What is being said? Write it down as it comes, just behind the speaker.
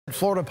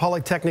Florida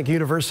Polytechnic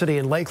University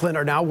and Lakeland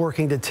are now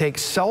working to take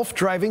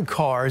self-driving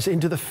cars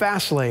into the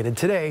fast lane. And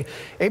today,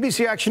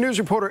 ABC Action News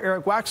reporter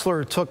Eric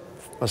Waxler took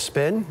a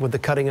spin with the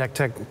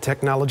cutting-edge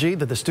technology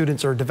that the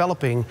students are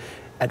developing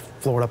at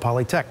Florida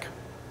Polytech.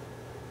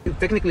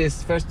 Technically,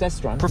 it's first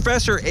test run.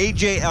 Professor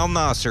A.J.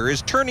 Alnaser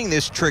is turning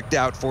this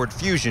tricked-out Ford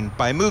Fusion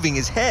by moving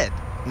his head.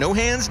 No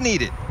hands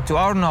needed. To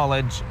our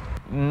knowledge,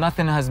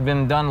 nothing has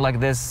been done like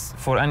this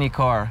for any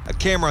car. A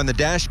camera on the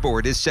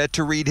dashboard is set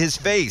to read his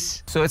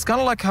face. So it's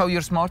kind of like how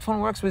your smartphone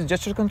works with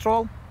gesture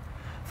control.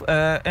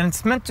 And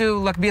it's meant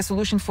to be a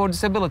solution for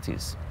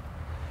disabilities.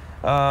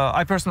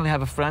 I personally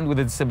have a friend with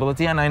a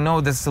disability, and I know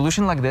the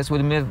solution like this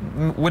would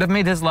have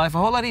made his life a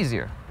whole lot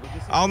easier.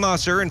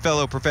 Alnaser and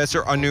fellow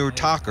Professor Anur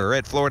Thakur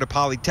at Florida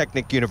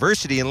Polytechnic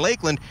University in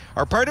Lakeland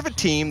are part of a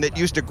team that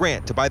used a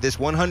grant to buy this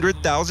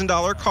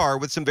 $100,000 car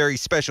with some very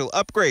special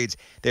upgrades.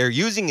 They're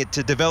using it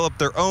to develop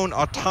their own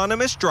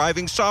autonomous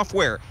driving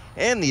software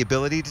and the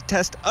ability to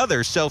test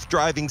other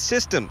self-driving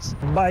systems.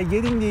 By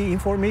getting the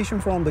information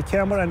from the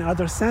camera and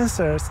other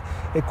sensors,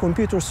 a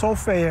computer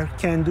software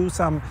can do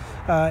some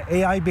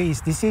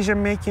AI-based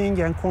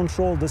decision-making and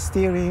control the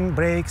steering,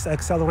 brakes,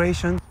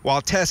 acceleration.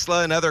 While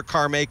Tesla and other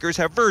car makers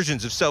have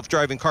versions of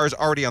self-driving cars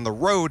already on the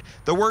road,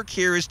 the work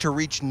here is to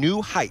reach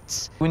new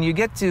heights. When you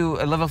get to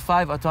a level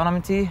 5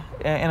 autonomy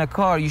in a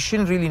car, you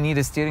shouldn't really need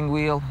a steering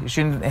wheel. You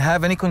shouldn't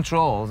have any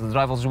controls. The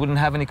drivers wouldn't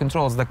have any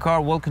controls. The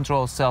car will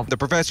control itself. The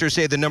professors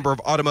say the number of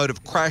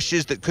automotive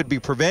crashes that could be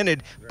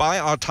prevented by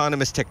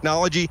autonomous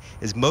technology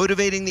is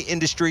motivating the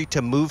industry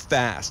to move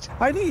fast.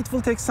 I think it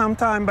will take some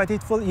time, but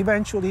it will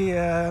eventually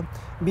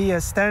be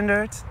a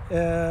standard.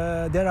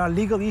 There are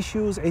legal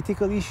issues,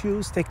 ethical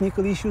issues,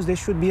 technical issues. They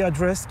should be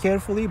addressed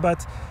carefully,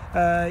 but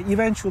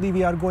eventually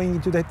we are going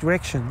into that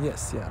direction,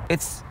 yes. Yeah.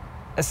 It's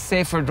a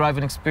safer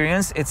driving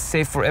experience. It's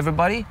safe for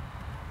everybody.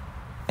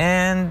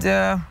 And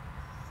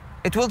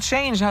it will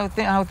change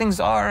how things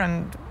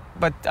are,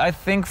 but I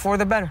think for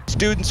the better.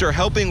 Students are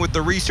helping with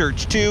the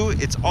research too.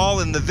 It's all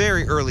in the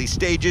very early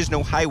stages,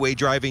 no highway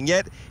driving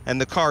yet, and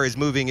the car is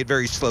moving at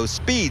very slow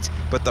speeds,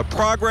 but the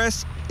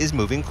progress is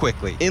moving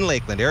quickly. In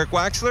Lakeland, Eric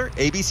Waxler,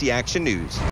 ABC Action News.